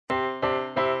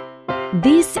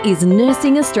This is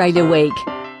Nursing Australia Week,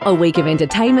 a week of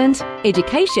entertainment,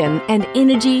 education and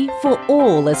energy for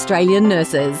all Australian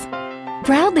nurses.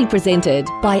 Proudly presented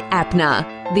by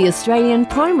APNA, the Australian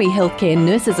Primary Healthcare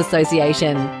Nurses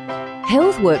Association,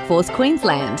 Health Workforce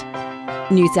Queensland,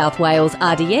 New South Wales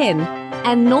RDN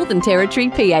and Northern Territory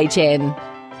PHN.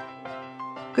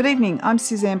 Good evening, I'm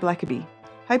Suzanne Blackaby.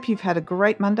 Hope you've had a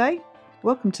great Monday.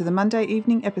 Welcome to the Monday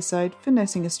evening episode for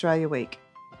Nursing Australia Week.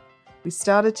 We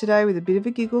started today with a bit of a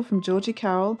giggle from Georgie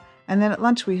Carroll, and then at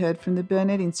lunch we heard from the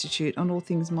Burnet Institute on all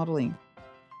things modelling.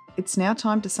 It's now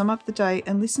time to sum up the day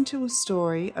and listen to a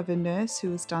story of a nurse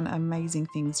who has done amazing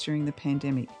things during the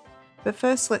pandemic. But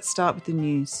first, let's start with the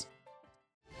news.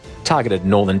 Targeted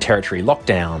Northern Territory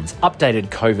lockdowns, updated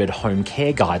COVID home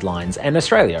care guidelines, and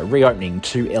Australia reopening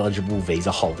to eligible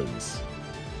visa holders.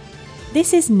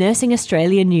 This is Nursing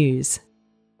Australia News.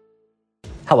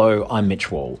 Hello, I'm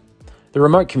Mitch Wall. The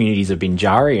remote communities of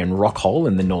Binjari and Rockhole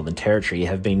in the Northern Territory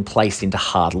have been placed into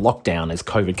hard lockdown as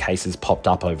COVID cases popped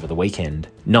up over the weekend.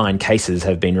 9 cases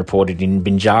have been reported in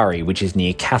Binjari, which is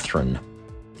near Katherine.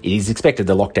 It is expected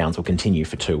the lockdowns will continue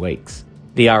for 2 weeks.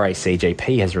 The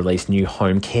RACGP has released new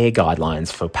home care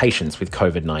guidelines for patients with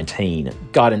COVID-19.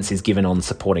 Guidance is given on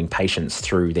supporting patients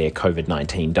through their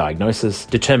COVID-19 diagnosis,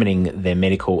 determining their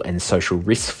medical and social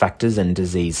risk factors and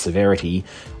disease severity,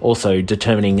 also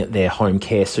determining their home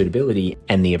care suitability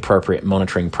and the appropriate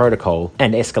monitoring protocol,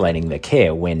 and escalating their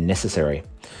care when necessary.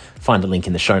 Find a link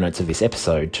in the show notes of this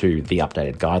episode to the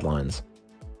updated guidelines.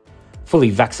 Fully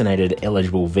vaccinated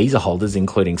eligible visa holders,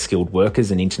 including skilled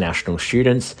workers and international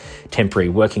students, temporary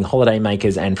working holiday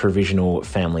makers and provisional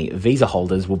family visa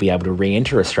holders will be able to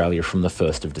re-enter Australia from the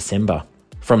 1st of December.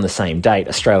 From the same date,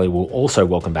 Australia will also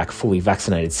welcome back fully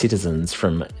vaccinated citizens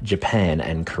from Japan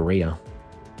and Korea.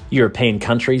 European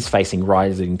countries facing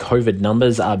rising COVID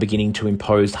numbers are beginning to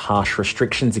impose harsh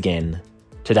restrictions again.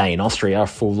 Today in Austria, a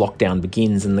full lockdown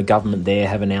begins and the government there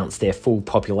have announced their full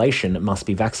population must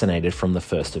be vaccinated from the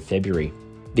 1st of February.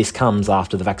 This comes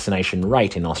after the vaccination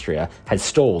rate in Austria had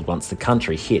stalled once the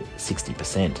country hit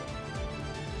 60%.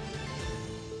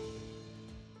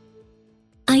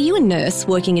 Are you a nurse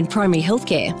working in primary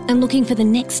healthcare and looking for the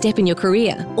next step in your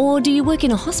career? Or do you work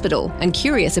in a hospital and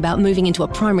curious about moving into a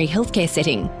primary healthcare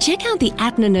setting? Check out the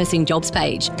APNA Nursing Jobs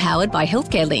page, powered by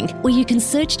Healthcare Link, where you can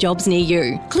search jobs near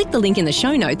you. Click the link in the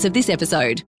show notes of this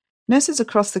episode. Nurses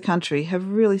across the country have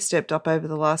really stepped up over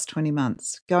the last 20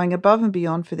 months, going above and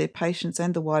beyond for their patients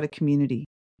and the wider community.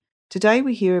 Today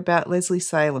we hear about Leslie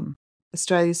Salem,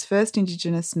 Australia's first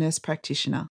Indigenous nurse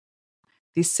practitioner.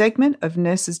 This segment of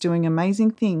Nurses Doing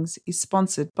Amazing Things is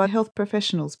sponsored by Health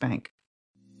Professionals Bank.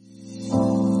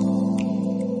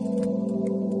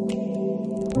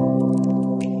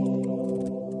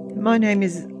 My name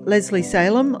is Leslie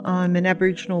Salem. I'm an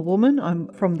Aboriginal woman. I'm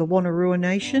from the Wonnarua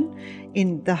Nation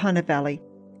in the Hunter Valley.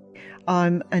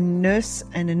 I'm a nurse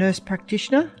and a nurse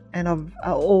practitioner, and I've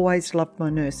always loved my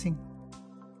nursing.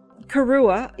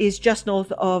 Karua is just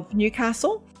north of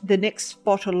Newcastle. The next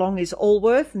spot along is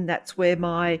Alworth, and that's where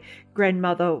my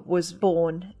grandmother was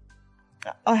born.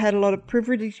 I had a lot of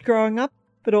privilege growing up,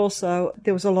 but also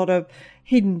there was a lot of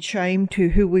hidden shame to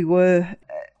who we were,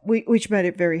 which made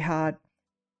it very hard.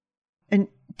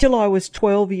 Until I was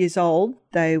 12 years old,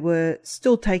 they were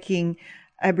still taking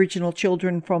Aboriginal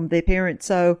children from their parents.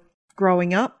 So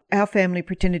growing up, our family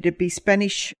pretended to be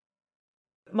Spanish.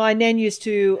 My nan used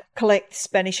to collect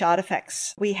Spanish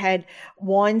artefacts. We had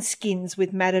wine skins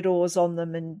with matadors on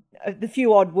them and the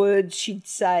few odd words she'd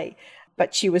say,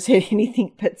 but she was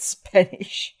anything but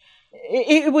Spanish.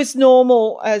 It was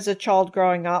normal as a child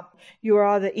growing up. You were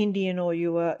either Indian or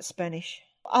you were Spanish.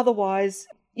 Otherwise,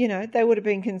 they would have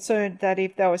been concerned that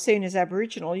if they were seen as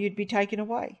Aboriginal, you'd be taken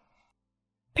away.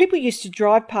 People used to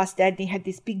drive past Dad and he had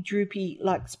this big droopy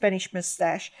Spanish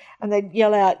moustache and they'd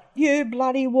yell out, "You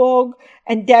bloody wog."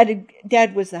 And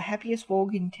Dad was the happiest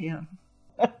wog in town.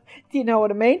 Do you know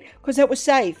what I mean? Because that was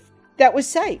safe. That was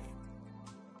safe.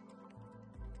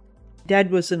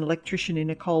 Dad was an electrician in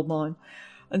a coal mine.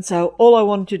 And so all I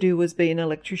wanted to do was be an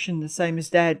electrician, the same as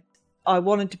Dad. I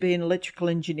wanted to be an electrical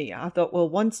engineer. I thought, well,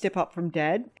 one step up from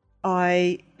Dad.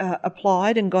 I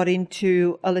applied and got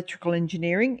into electrical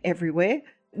engineering everywhere.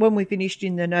 When we finished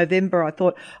in the November, I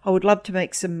thought I would love to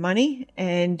make some money.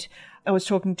 And I was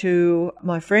talking to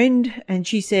my friend and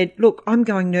she said, "Look, I'm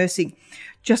going nursing.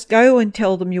 Just go and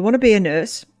tell them you want to be a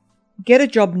nurse, get a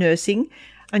job nursing,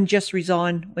 and just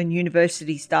resign when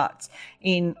university starts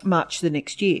in March the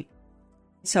next year."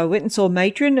 So I went and saw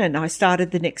matron and I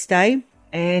started the next day.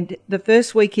 And the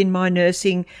first week in my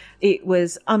nursing, it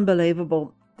was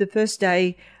unbelievable. The first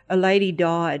day, a lady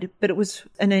died, but it was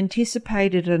an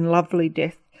anticipated and lovely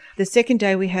death. The second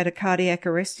day we had a cardiac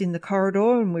arrest in the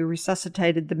corridor and we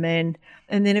resuscitated the man.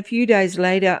 And then a few days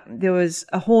later there was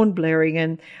a horn blaring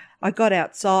and I got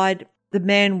outside. The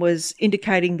man was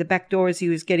indicating the back door as he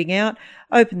was getting out,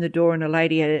 opened the door and a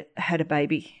lady had a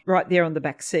baby right there on the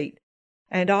back seat.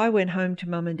 And I went home to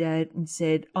Mum and Dad and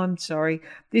said, I'm sorry,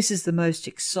 this is the most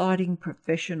exciting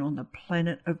profession on the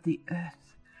planet of the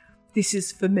earth. This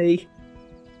is for me.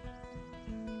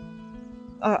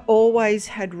 I always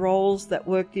had roles that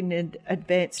worked in an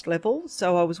advanced level.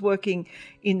 So I was working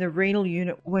in the renal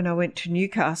unit when I went to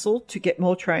Newcastle to get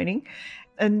more training.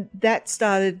 And that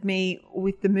started me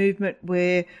with the movement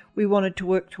where we wanted to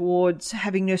work towards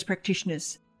having nurse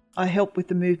practitioners. I helped with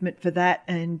the movement for that,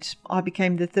 and I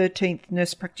became the 13th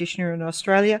nurse practitioner in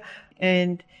Australia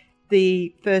and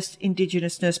the first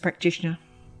Indigenous nurse practitioner.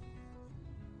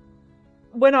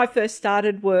 When I first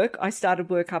started work, I started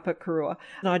work up at Karua,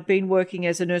 and I'd been working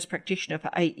as a nurse practitioner for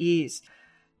 8 years.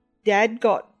 Dad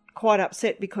got quite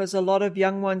upset because a lot of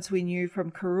young ones we knew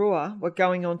from Karua were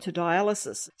going on to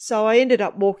dialysis. So I ended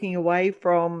up walking away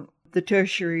from the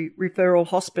tertiary referral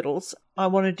hospitals. I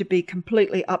wanted to be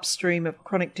completely upstream of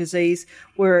chronic disease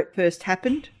where it first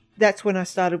happened. That's when I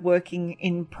started working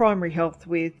in primary health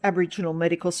with Aboriginal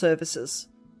medical services.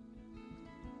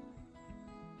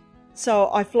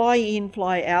 So I fly in,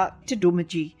 fly out to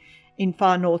Doomadgee in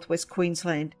far northwest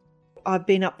Queensland. I've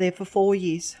been up there for 4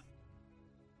 years.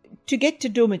 To get to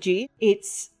Doomadgee,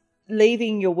 it's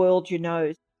leaving your world you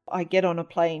know. I get on a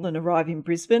plane and arrive in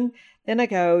Brisbane. Then I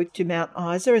go to Mount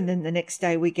Isa, and then the next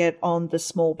day we get on the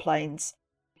small plains.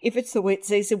 If it's the wet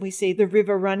season, we see the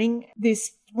river running.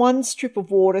 There's one strip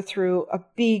of water through a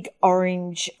big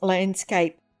orange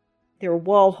landscape. There are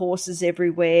wild horses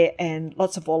everywhere and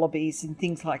lots of wallabies and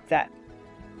things like that.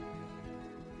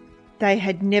 They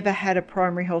had never had a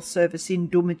primary health service in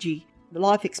Doomadgee. The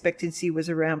life expectancy was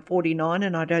around 49,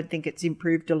 and I don't think it's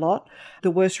improved a lot. The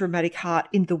worst rheumatic heart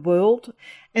in the world.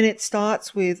 And it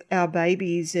starts with our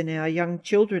babies and our young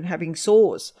children having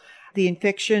sores. The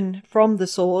infection from the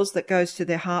sores that goes to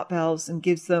their heart valves and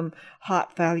gives them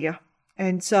heart failure.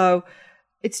 And so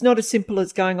it's not as simple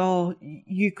as going, oh,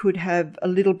 you could have a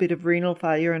little bit of renal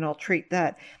failure and I'll treat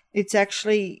that. It's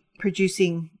actually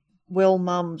producing well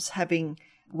mums having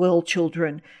well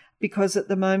children. Because at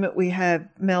the moment we have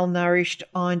malnourished,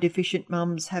 iron-deficient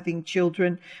mums having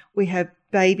children. We have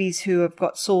babies who have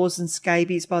got sores and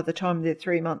scabies by the time they're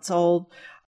 3 months old.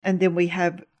 And then we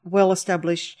have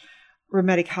well-established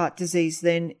rheumatic heart disease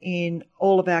then in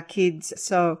all of our kids.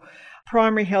 So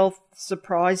primary health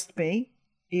surprised me.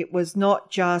 It was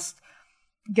not just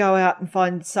go out and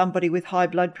find somebody with high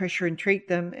blood pressure and treat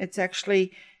them. It's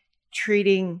actually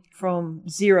treating from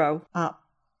zero up.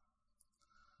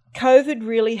 COVID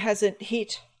really hasn't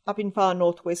hit up in far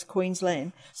northwest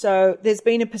Queensland. So there's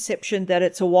been a perception that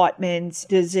it's a white man's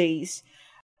disease.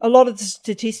 A lot of the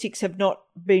statistics have not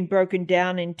been broken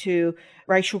down into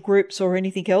racial groups or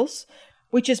anything else,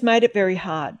 which has made it very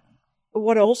hard.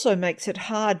 What also makes it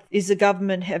hard is the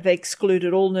government have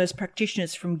excluded all nurse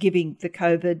practitioners from giving the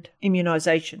COVID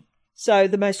immunisation. So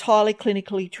the most highly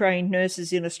clinically trained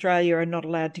nurses in Australia are not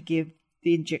allowed to give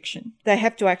the injection. They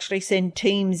have to actually send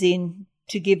teams in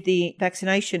to give the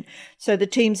vaccination. So the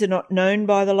teams are not known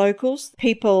by the locals.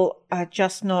 People are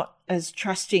just not as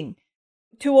trusting.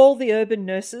 To all the urban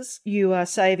nurses, you are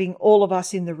saving all of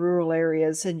us in the rural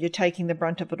areas and you're taking the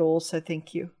brunt of it all, so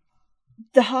thank you.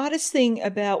 The hardest thing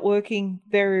about working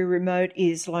very remote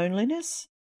is loneliness,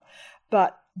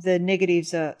 but the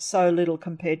negatives are so little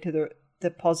compared to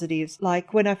the positives.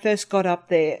 Like when I first got up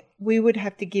there, we would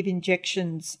have to give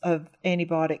injections of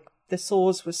antibiotic. The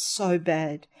sores were so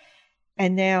bad.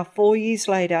 And now 4 years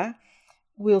later,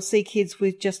 we'll see kids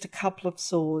with just a couple of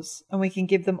sores and we can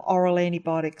give them oral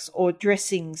antibiotics or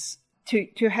dressings.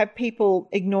 To have people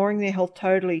ignoring their health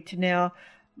totally to now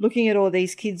looking at all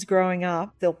these kids growing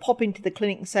up, they'll pop into the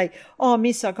clinic and say, oh,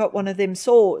 miss, I got one of them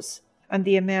sores. And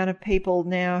the amount of people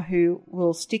now who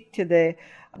will stick to their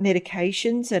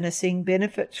medications and are seeing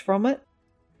benefits from it.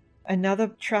 Another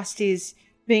trust is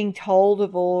being told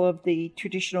of all of the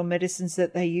traditional medicines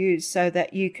that they use so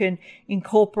that you can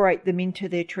incorporate them into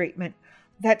their treatment.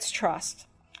 That's trust.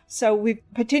 So we've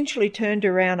potentially turned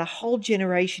around a whole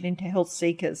generation into health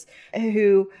seekers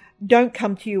who don't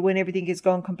come to you when everything has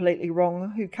gone completely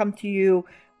wrong, who come to you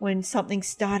when something's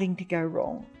starting to go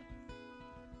wrong.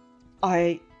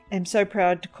 I am so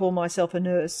proud to call myself a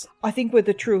nurse. I think we're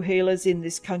the true healers in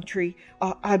this country.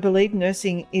 I believe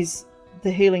nursing is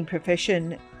the healing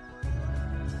profession.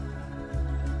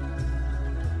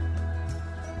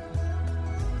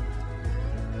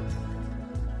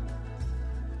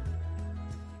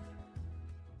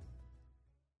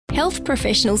 Health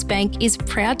Professionals Bank is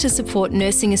proud to support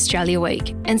Nursing Australia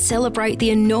Week and celebrate the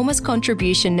enormous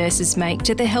contribution nurses make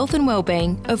to the health and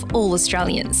wellbeing of all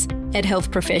Australians. At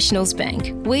Health Professionals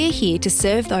Bank, we're here to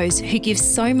serve those who give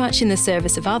so much in the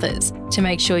service of others to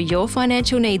make sure your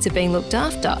financial needs are being looked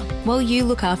after while you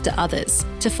look after others.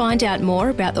 To find out more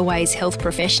about the ways Health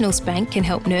Professionals Bank can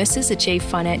help nurses achieve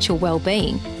financial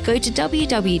wellbeing, go to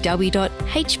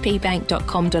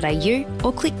www.hpbank.com.au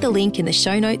or click the link in the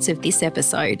show notes of this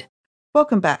episode.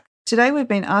 Welcome back. Today we've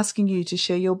been asking you to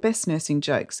share your best nursing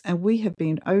jokes, and we have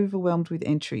been overwhelmed with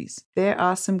entries. There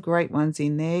are some great ones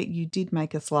in there. You did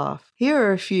make us laugh. Here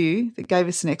are a few that gave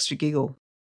us an extra giggle.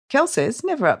 Kel says,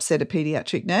 never upset a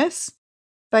paediatric nurse.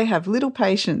 They have little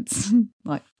patience.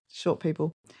 Like short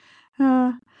people.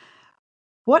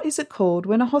 What is it called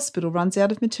when a hospital runs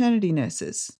out of maternity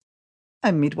nurses?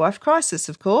 A midwife crisis,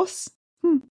 of course.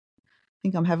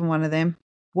 Think I'm having one of them.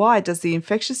 Why does the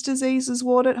infectious diseases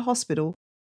ward at hospital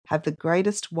have the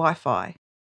greatest Wi-Fi?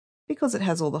 Because it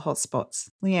has all the hotspots.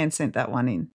 Leanne sent that one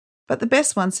in. But the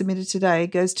best one submitted today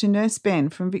goes to Nurse Ben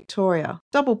from Victoria.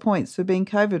 Double points for being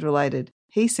COVID related.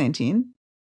 He sent in,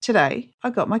 today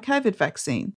I got my COVID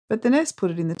vaccine, but the nurse put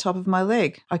it in the top of my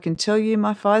leg. I can tell you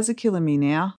my thighs are killing me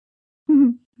now.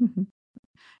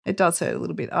 It does hurt a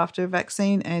little bit after a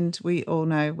vaccine, and we all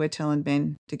know we're telling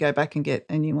Ben to go back and get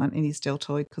a new one in his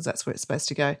deltoid because that's where it's supposed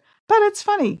to go. But it's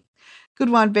funny.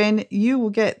 Good one, Ben. You will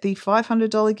get the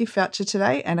 $500 gift voucher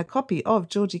today and a copy of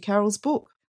Georgie Carroll's book.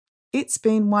 It's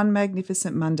been one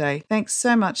magnificent Monday. Thanks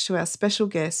so much to our special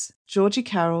guests, Georgie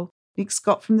Carroll, Nick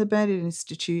Scott from the Burnett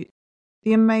Institute,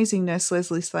 the amazing nurse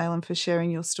Leslie Salem for sharing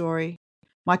your story,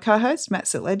 my co-host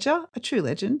Matt Ledger, a true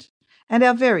legend, and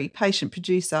our very patient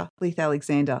producer, Leith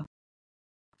Alexander.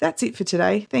 That's it for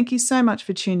today. Thank you so much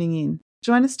for tuning in.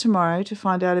 Join us tomorrow to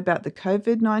find out about the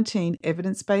COVID-19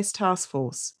 Evidence-Based Task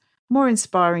Force, more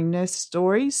inspiring nurse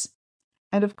stories,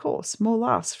 and of course, more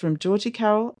laughs from Georgie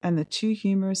Carroll and the two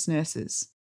humorous nurses.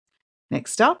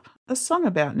 Next up, a song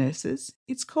about nurses.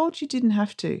 It's called You Didn't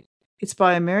Have To. It's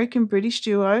by American-British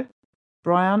duo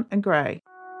Brian and Gray.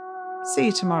 See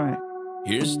you tomorrow.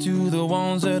 Here's to the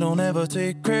ones that don't ever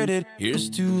take credit. Here's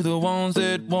to the ones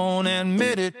that won't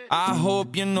admit it. I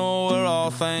hope you know we're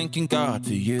all thanking God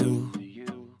for you.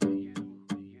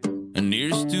 And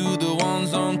here's to the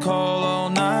ones on call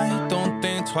all night. Don't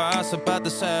think twice about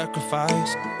the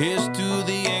sacrifice. Here's to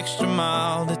the extra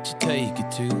mile that you take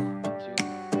it to.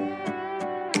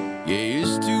 Yeah,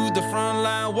 here's to the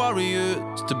frontline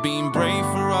warriors, to being brave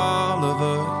for all of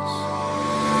us.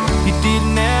 You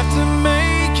didn't have to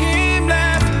make him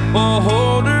laugh or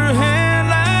hold her hand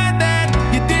like that.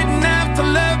 You didn't have to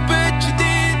love, but you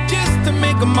did, just to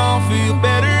make them all feel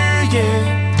better,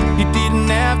 yeah. You didn't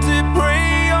have to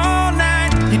pray all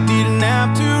night. You didn't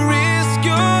have to risk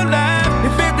your life.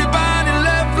 If everybody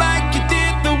loved like you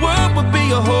did, the world would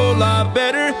be a whole lot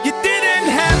better. You didn't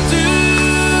have to.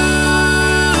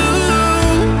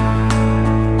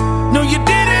 No, you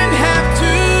didn't have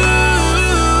to.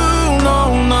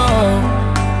 No, no.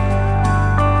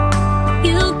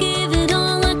 You give it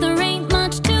all like there ain't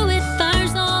much to it.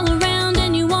 Fire's all around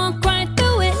and you walk right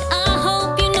through it. I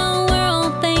hope you know we're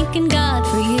all thanking God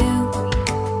for you.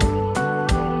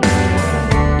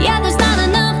 Yeah, there's not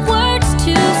enough words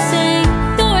to say.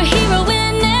 You're a hero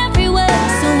in every way.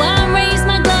 So I raise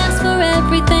my glass for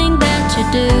everything that you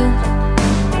do.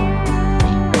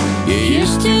 Yeah,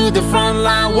 here's to the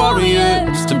frontline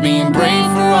warriors, to being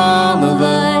brave for all of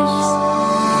us.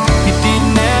 You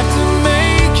didn't have to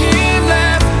make him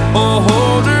laugh or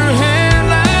hold her hand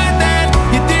like that.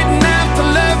 You didn't have to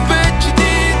love, but you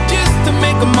did, just to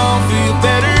make them all feel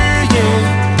better,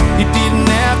 yeah. You didn't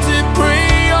have to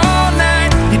pray all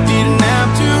night. You didn't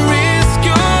have to risk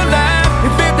your life.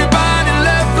 If everybody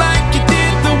loved like you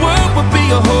did, the world would be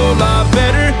a whole lot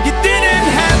better. You didn't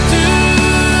have to.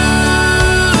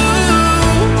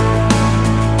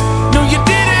 No, you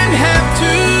didn't have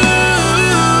to.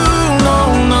 No,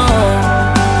 no.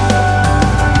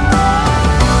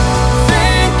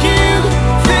 Thank you,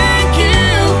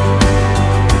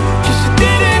 'cause you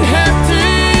didn't have to.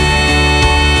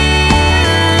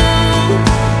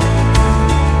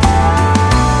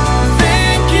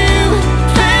 Thank you,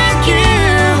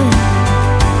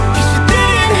 'cause you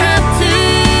didn't have to.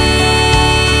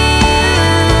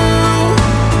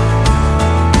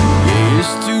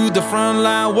 Here's to the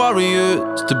frontline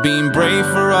warriors, to being brave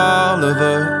for all of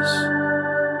us.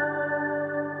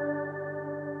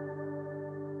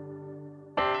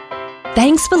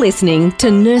 Thanks for listening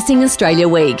to Nursing Australia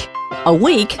Week, a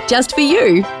week just for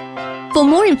you. For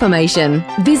more information,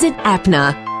 visit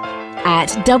APNA, at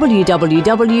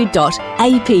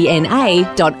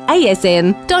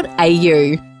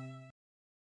www.apna.asn.au.